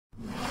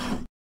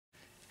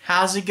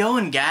How's it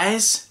going,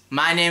 guys?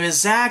 My name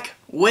is Zach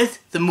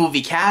with the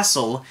Movie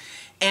Castle,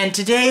 and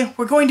today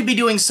we're going to be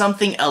doing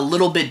something a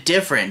little bit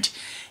different.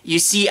 You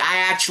see, I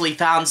actually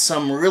found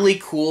some really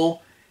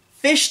cool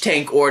fish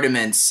tank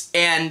ornaments,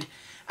 and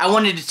I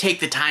wanted to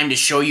take the time to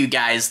show you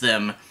guys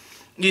them.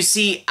 You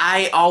see,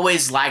 I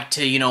always like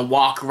to,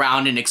 walk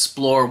around and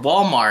explore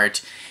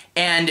Walmart,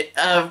 and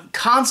a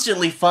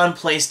constantly fun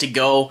place to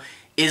go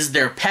is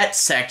their pet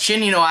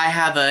section. I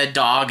have a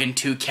dog and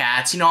 2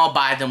 cats, I'll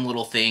buy them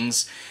little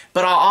things.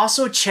 But I'll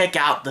also check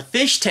out the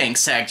fish tank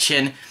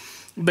section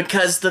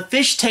because the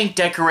fish tank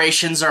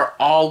decorations are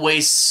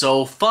always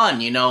so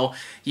fun,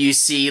 You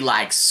see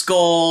like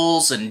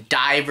skulls and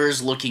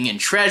divers looking in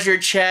treasure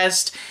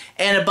chest,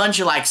 and a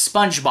bunch of like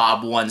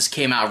SpongeBob ones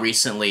came out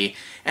recently.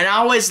 And I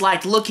always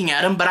liked looking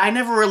at them, but I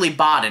never really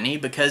bought any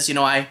because,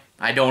 I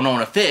don't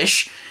own a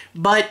fish.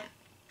 But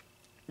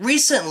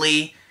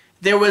recently,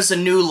 there was a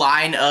new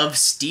line of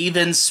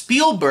Steven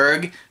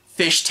Spielberg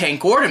fish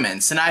tank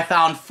ornaments, and I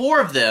found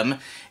 4 of them,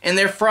 and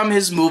they're from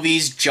his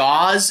movies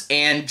Jaws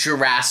and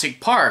Jurassic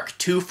Park,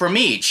 2 from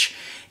each.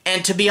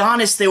 And to be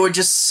honest, they were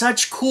just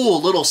such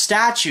cool little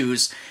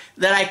statues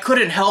that I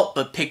couldn't help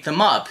but pick them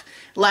up.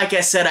 Like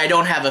I said, I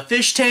don't have a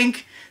fish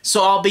tank,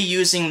 so I'll be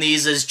using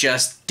these as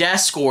just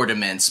desk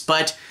ornaments,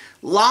 but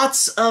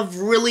lots of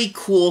really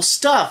cool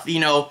stuff,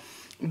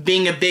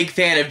 Being a big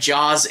fan of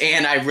Jaws,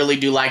 and I really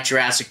do like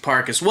Jurassic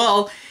Park as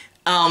well,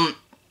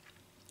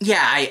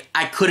 yeah,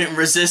 I couldn't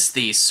resist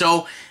these.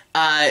 So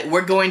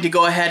we're going to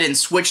go ahead and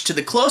switch to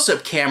the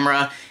close-up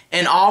camera,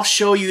 and I'll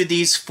show you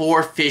these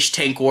 4 fish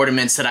tank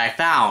ornaments that I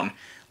found.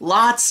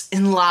 Lots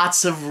and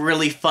lots of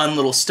really fun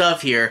little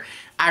stuff here.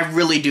 I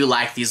really do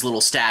like these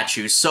little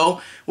statues.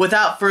 So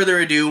without further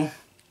ado,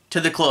 to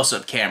the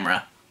close-up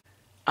camera.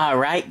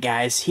 Alright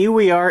guys, here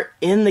we are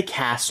in the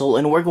castle,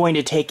 and we're going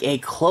to take a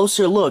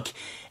closer look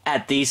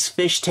at these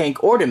fish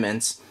tank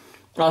ornaments.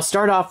 I'll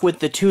start off with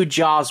the 2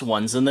 Jaws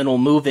ones, and then we'll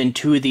move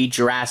into the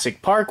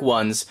Jurassic Park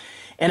ones.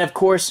 And of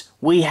course,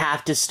 we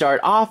have to start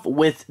off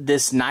with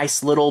this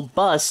nice little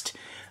bust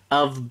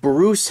of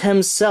Bruce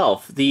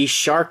himself, the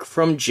shark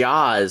from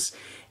Jaws.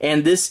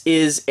 And this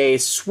is a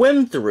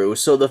swim-through,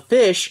 so the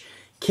fish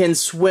can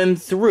swim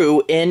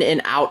through in and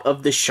out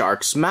of the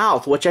shark's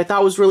mouth, which I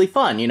thought was really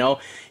fun.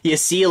 You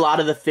see a lot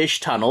of the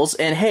fish tunnels,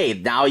 and hey,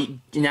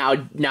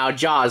 now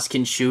Jaws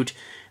can shoot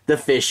the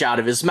fish out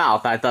of his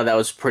mouth. I thought that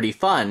was pretty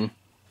fun.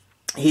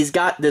 He's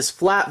got this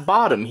flat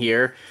bottom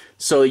here,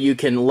 so you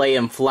can lay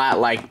him flat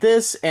like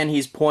this, and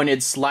he's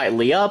pointed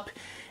slightly up,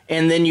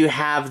 and then you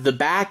have the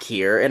back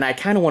here, and I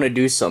kind of want to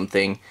do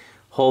something.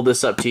 Hold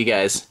this up to you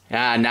guys.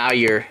 Now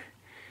you're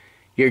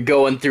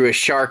going through a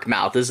shark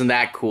mouth. Isn't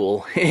that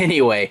cool?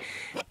 Anyway,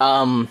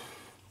 so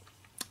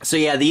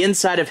yeah, the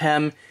inside of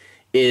him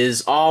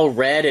is all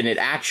red, and it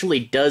actually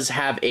does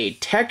have a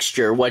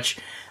texture, which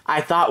I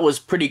thought was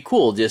pretty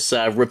cool. Just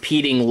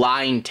repeating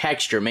line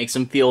texture makes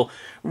him feel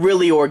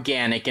really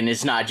organic, and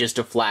it's not just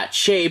a flat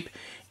shape.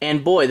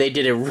 And boy, they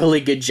did a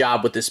really good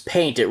job with this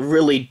paint. It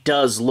really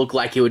does look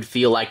like it would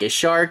feel like a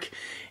shark.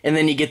 And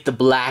then you get the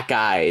black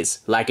eyes,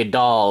 like a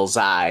doll's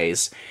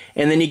eyes.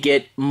 And then you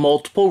get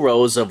multiple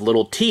rows of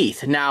little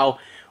teeth. Now,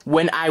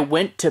 when I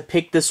went to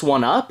pick this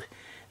one up,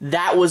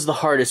 that was the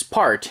hardest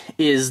part,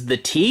 is the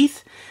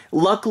teeth.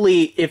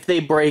 Luckily, if they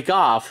break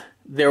off,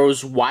 there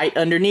was white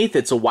underneath.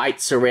 It's a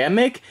white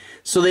ceramic,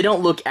 so they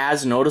don't look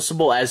as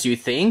noticeable as you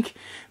think.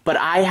 But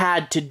I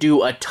had to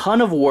do a ton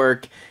of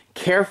work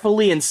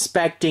carefully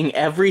inspecting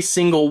every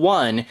single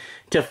one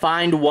to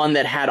find one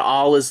that had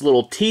all his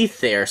little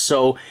teeth there.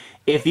 So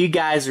if you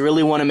guys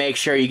really want to make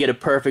sure you get a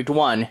perfect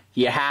one,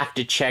 you have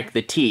to check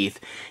the teeth.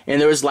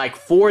 And there was like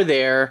 4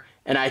 there,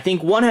 and I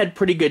think one had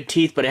pretty good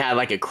teeth, but it had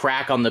like a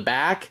crack on the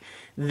back.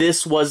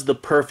 This was the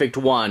perfect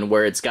one,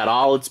 where it's got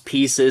all its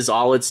pieces,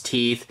 all its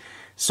teeth.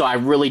 So I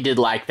really did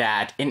like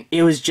that. And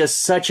it was just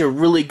such a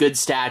really good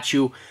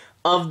statue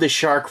of the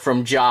shark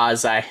from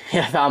Jaws. I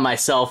found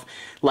myself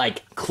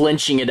like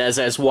clenching it as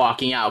I was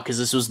walking out because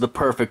this was the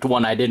perfect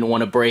one. I didn't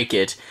want to break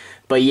it.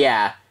 But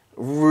yeah,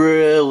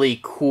 really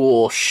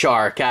cool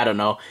shark. I don't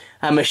know.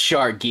 I'm a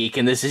shark geek,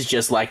 and this is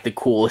just like the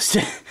coolest.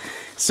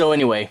 So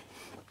anyway,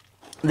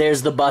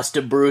 there's the bust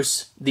of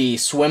Bruce, the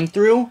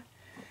swim-through.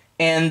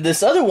 And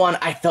this other one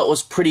I felt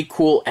was pretty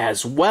cool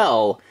as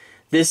well.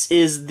 This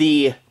is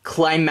the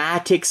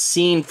climatic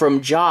scene from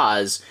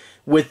Jaws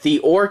with the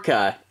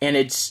orca, and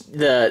it's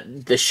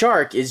the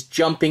shark is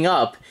jumping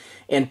up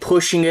and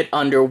pushing it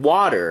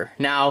underwater.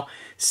 Now,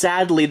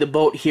 sadly, the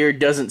boat here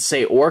doesn't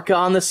say orca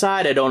on the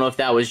side. I don't know if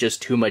that was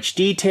just too much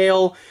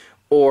detail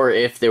or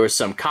if there was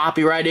some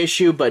copyright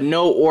issue, but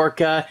no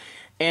orca.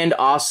 And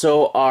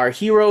also, our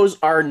heroes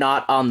are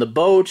not on the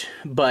boat,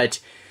 but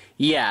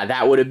yeah,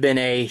 that would have been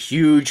a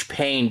huge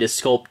pain to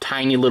sculpt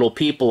tiny little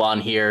people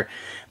on here.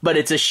 But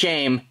it's a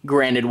shame,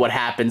 granted, what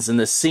happens in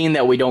the scene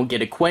that we don't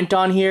get a Quint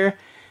on here.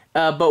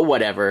 But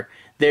whatever.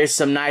 There's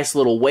some nice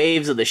little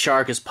waves that the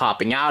shark is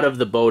popping out of,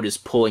 the boat is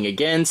pulling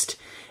against.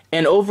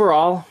 And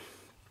overall,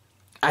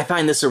 I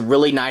find this a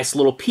really nice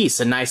little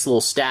piece, a nice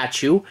little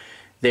statue.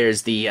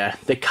 there's the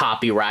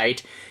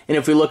copyright. And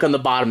if we look on the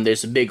bottom,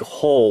 there's a big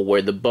hole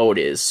where the boat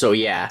is. So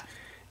yeah,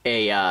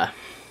 a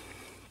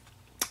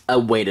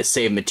way to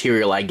save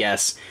material, I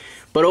guess.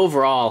 But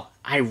overall,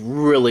 I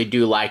really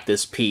do like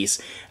this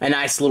piece. A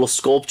nice little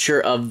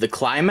sculpture of the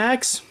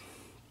climax.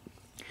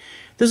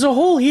 There's a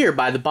hole here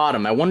by the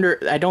bottom. I wonder,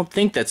 I don't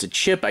think that's a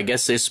chip. I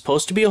guess there's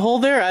supposed to be a hole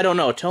there? I don't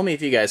know. Tell me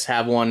if you guys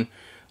have one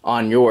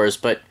on yours,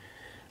 but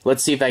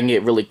let's see if I can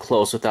get really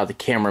close without the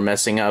camera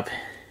messing up.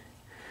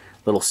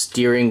 Little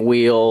steering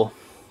wheel,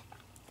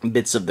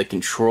 bits of the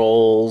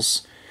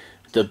controls,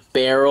 the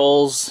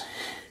barrels.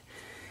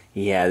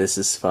 Yeah, this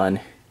is fun.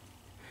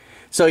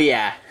 So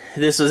yeah,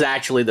 this was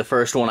actually the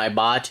first one I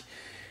bought.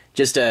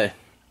 Just a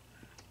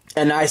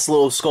nice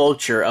little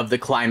sculpture of the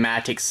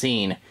climatic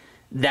scene.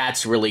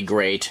 That's really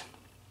great.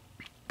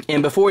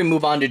 And before we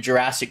move on to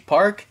Jurassic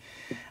Park,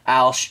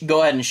 I'll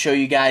go ahead and show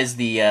you guys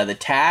the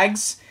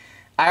tags.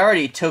 I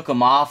already took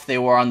them off. They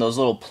were on those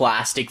little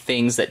plastic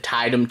things that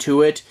tied them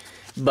to it.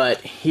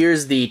 But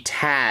here's the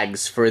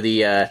tags for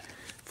the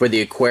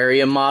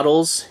aquarium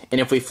models. And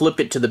if we flip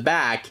it to the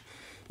back,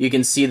 you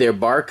can see their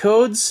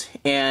barcodes,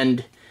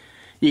 and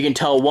you can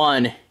tell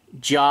one,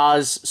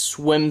 Jaws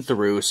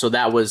Swim-Thru, so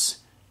that was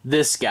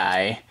this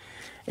guy.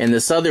 And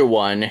this other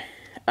one,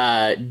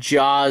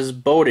 Jaws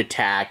Boat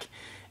Attack,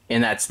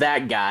 and that's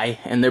that guy.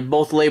 And they're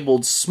both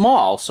labeled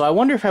small, so I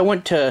wonder if I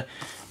went to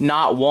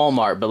not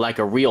Walmart, but like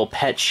a real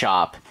pet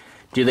shop,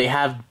 do they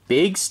have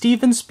big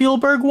Steven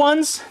Spielberg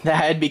ones?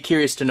 I'd be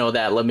curious to know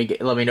that. Let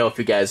me know if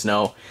you guys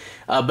know.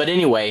 But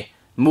anyway,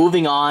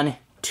 moving on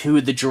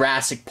to the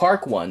Jurassic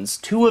Park ones.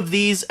 Two of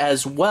these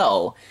as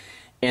well.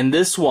 And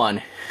this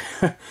one,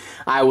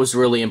 I was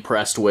really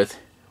impressed with.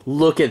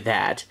 Look at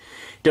that.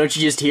 Don't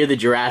you just hear the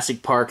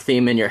Jurassic Park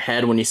theme in your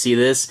head when you see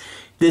this?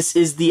 This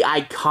is the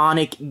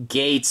iconic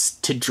gates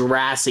to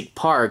Jurassic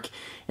Park.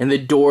 And the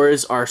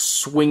doors are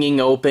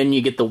swinging open.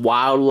 You get the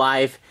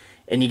wildlife,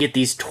 and you get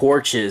these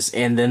torches,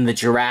 and then the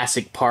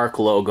Jurassic Park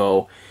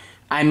logo.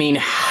 I mean,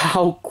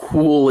 how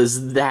cool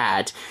is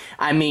that?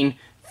 I mean,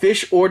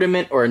 fish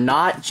ornament or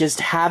not, just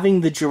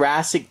having the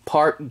Jurassic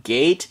Park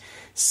gate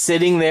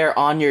sitting there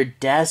on your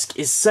desk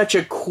is such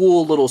a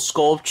cool little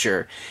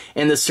sculpture.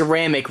 And the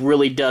ceramic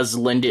really does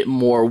lend it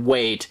more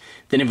weight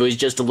than if it was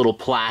just a little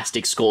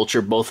plastic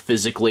sculpture, both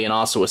physically and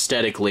also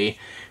aesthetically.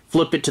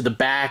 Flip it to the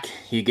back,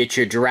 you get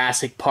your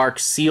Jurassic Park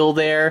seal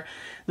there,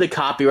 the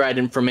copyright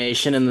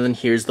information, and then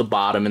here's the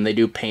bottom, and they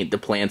do paint the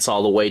plants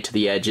all the way to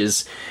the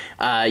edges.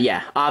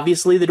 Yeah,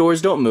 obviously the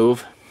doors don't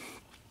move,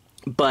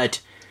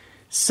 but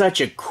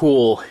such a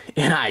cool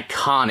and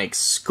iconic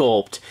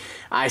sculpt.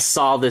 I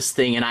saw this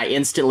thing and I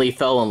instantly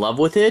fell in love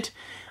with it.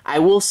 I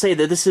will say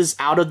that this is,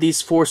 out of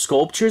these four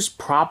sculptures,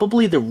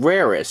 probably the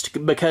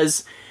rarest,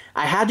 because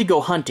I had to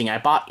go hunting. I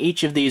bought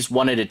each of these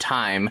one at a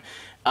time,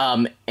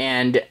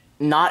 and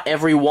not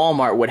every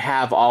Walmart would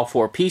have all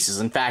four pieces.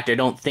 In fact, I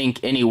don't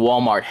think any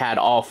Walmart had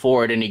all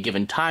four at any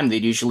given time.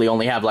 They'd usually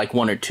only have like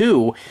one or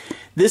two.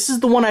 This is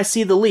the one I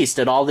see the least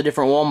at all the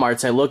different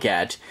Walmarts I look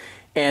at.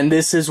 And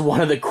this is one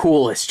of the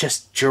coolest.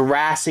 Just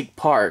Jurassic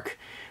Park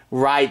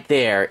right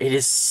there. It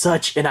is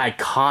such an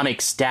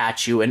iconic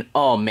statue, and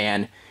oh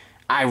man,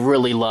 I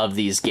really love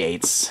these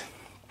gates.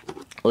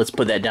 Let's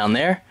put that down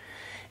there.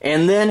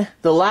 And then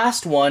the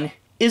last one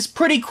is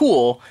pretty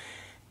cool.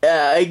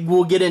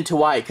 We'll get into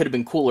why it could have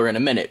been cooler in a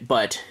minute,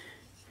 but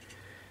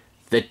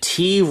the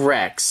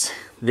T-Rex,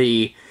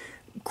 the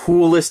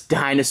coolest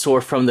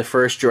dinosaur from the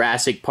first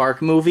Jurassic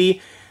Park movie,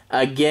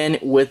 again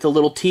with the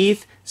little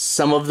teeth,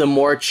 some of them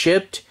more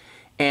chipped,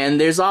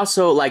 and there's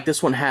also, like,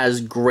 this one has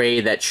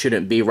gray that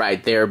shouldn't be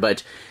right there,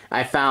 but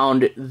I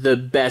found the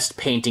best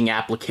painting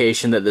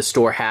application that the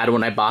store had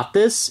when I bought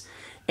this.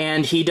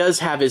 And he does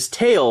have his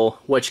tail,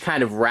 which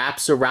kind of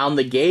wraps around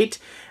the gate.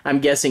 I'm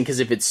guessing because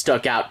if it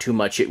stuck out too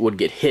much, it would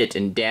get hit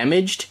and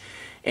damaged.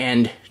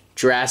 And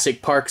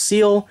Jurassic Park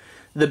seal,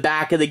 the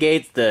back of the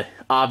gate, the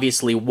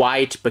obviously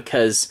white,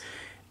 because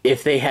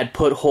if they had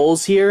put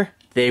holes here,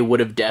 they would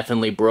have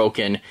definitely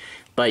broken.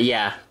 But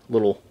yeah,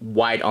 little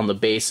white on the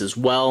base as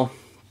well.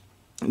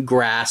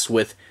 Grass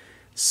with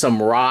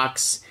some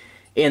rocks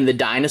in the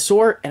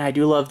dinosaur. And I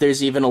do love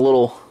there's even a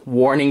little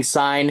warning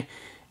sign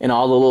and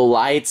all the little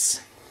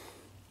lights.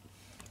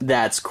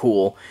 That's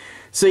cool.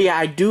 So yeah,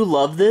 I do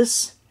love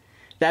this.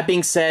 That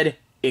being said,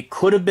 it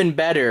could have been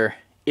better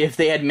if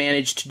they had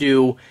managed to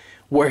do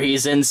where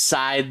he's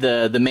inside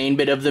the main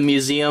bit of the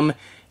museum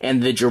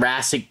and the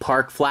Jurassic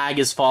Park flag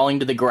is falling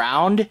to the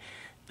ground.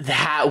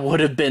 That would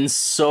have been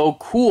so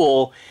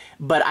cool.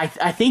 But I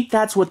think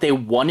that's what they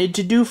wanted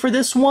to do for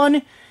this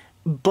one.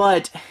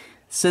 But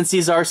since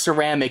these are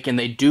ceramic and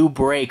they do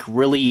break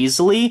really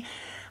easily,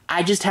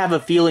 I just have a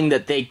feeling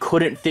that they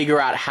couldn't figure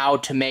out how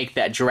to make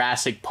that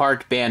Jurassic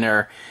Park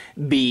banner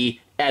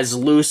be as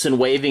loose and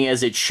waving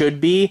as it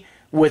should be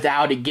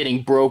without it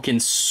getting broken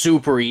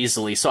super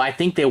easily. So I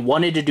think they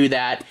wanted to do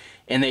that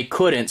and they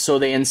couldn't, so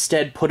they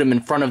instead put them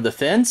in front of the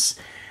fence.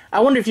 I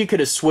wonder if you could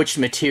have switched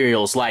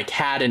materials, like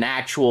had an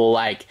actual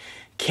like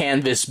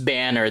canvas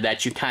banner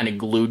that you kind of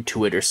glued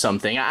to it or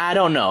something. I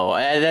don't know.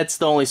 That's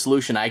the only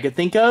solution I could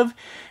think of.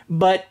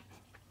 But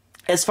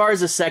as far as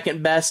the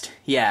second best,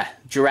 yeah,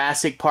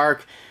 Jurassic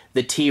Park,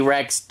 the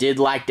T-Rex did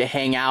like to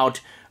hang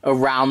out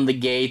around the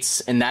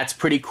gates, and that's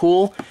pretty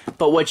cool.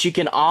 But what you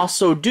can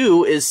also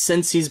do is,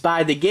 since he's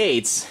by the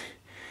gates,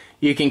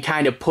 you can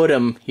kind of put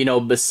him, you know,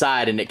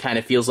 beside, and it kind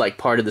of feels like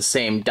part of the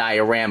same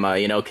diorama,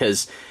 you know,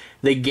 because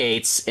the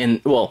gates and,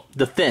 well,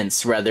 the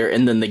fence rather,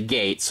 and then the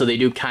gate, so they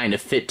do kind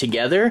of fit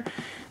together.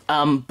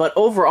 But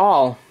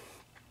overall,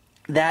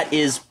 that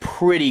is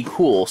pretty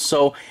cool.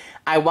 So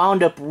I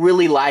wound up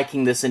really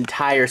liking this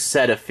entire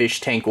set of fish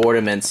tank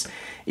ornaments.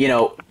 You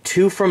know,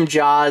 2 from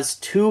Jaws,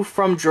 2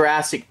 from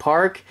Jurassic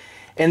Park,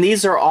 and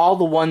these are all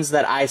the ones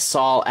that I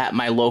saw at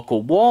my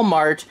local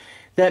Walmart.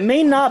 That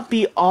may not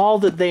be all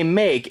that they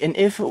make, and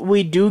if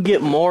we do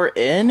get more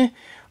in,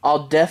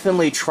 I'll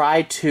definitely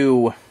try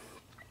to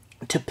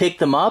pick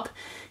them up,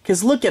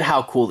 because look at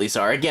how cool these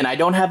are. Again, I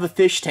don't have a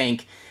fish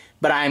tank,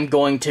 but I'm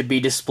going to be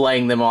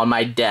displaying them on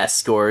my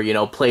desk or, you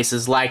know,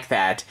 places like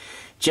that.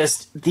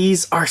 Just,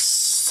 these are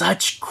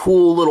such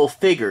cool little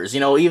figures. You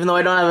know, even though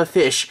I don't have a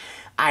fish,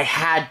 I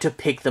had to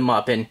pick them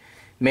up, and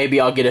maybe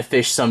I'll get a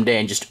fish someday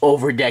and just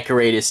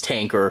over-decorate his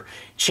tank or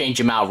change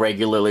him out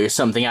regularly or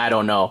something, I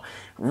don't know.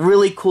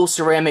 Really cool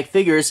ceramic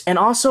figures, and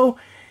also,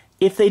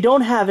 if they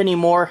don't have any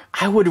more,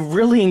 I would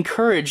really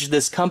encourage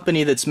this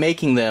company that's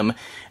making them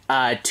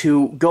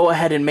to go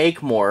ahead and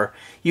make more.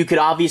 You could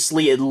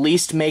obviously at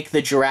least make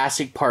the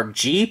Jurassic Park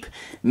Jeep,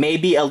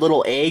 maybe a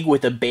little egg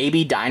with a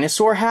baby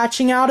dinosaur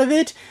hatching out of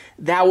it.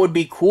 That would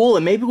be cool,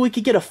 and maybe we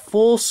could get a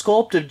full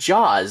sculpt of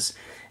Jaws.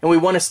 And we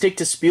want to stick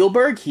to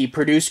Spielberg. He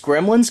produced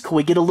Gremlins. Could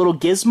we get a little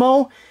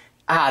gizmo?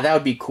 Ah, that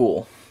would be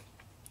cool.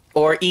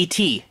 Or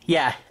E.T.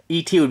 Yeah,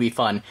 E.T. would be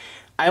fun.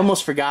 I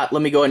almost forgot.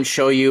 Let me go ahead and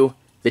show you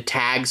the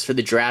tags for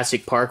the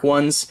Jurassic Park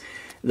ones.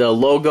 The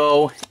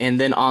logo,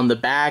 and then on the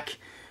back,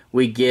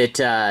 we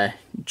get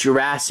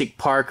Jurassic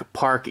Park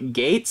Park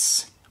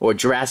Gates, or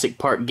Jurassic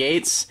Park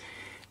Gates,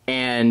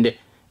 and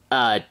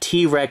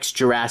T-Rex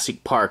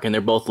Jurassic Park, and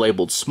they're both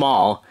labeled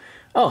small.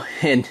 Oh,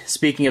 and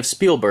speaking of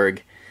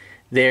Spielberg,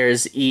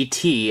 there's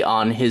E.T.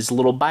 on his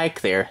little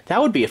bike there.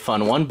 That would be a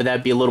fun one, but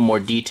that'd be a little more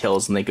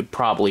details than they could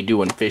probably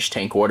do in fish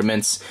tank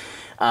ornaments.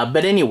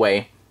 But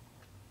anyway,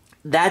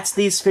 that's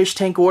these fish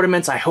tank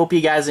ornaments. I hope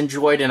you guys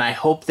enjoyed, and I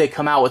hope they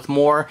come out with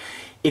more.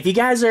 If you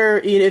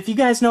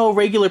guys know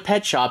regular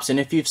pet shops, and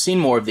if you've seen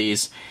more of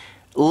these,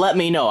 let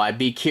me know. I'd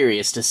be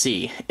curious to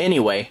see.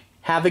 Anyway,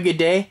 have a good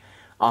day.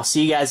 I'll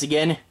see you guys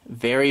again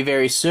very,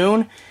 very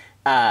soon.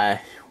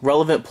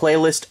 Relevant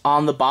playlist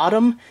on the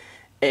bottom.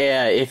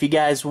 If you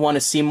guys want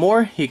to see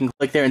more, you can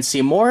click there and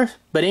see more.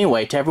 But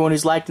anyway, to everyone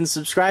who's liked and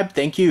subscribed,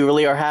 thank you. You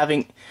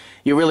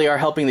really are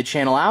helping the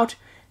channel out.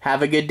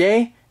 Have a good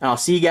day, and I'll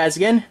see you guys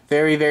again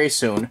very, very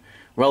soon.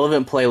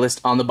 Relevant playlist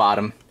on the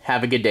bottom.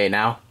 Have a good day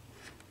now.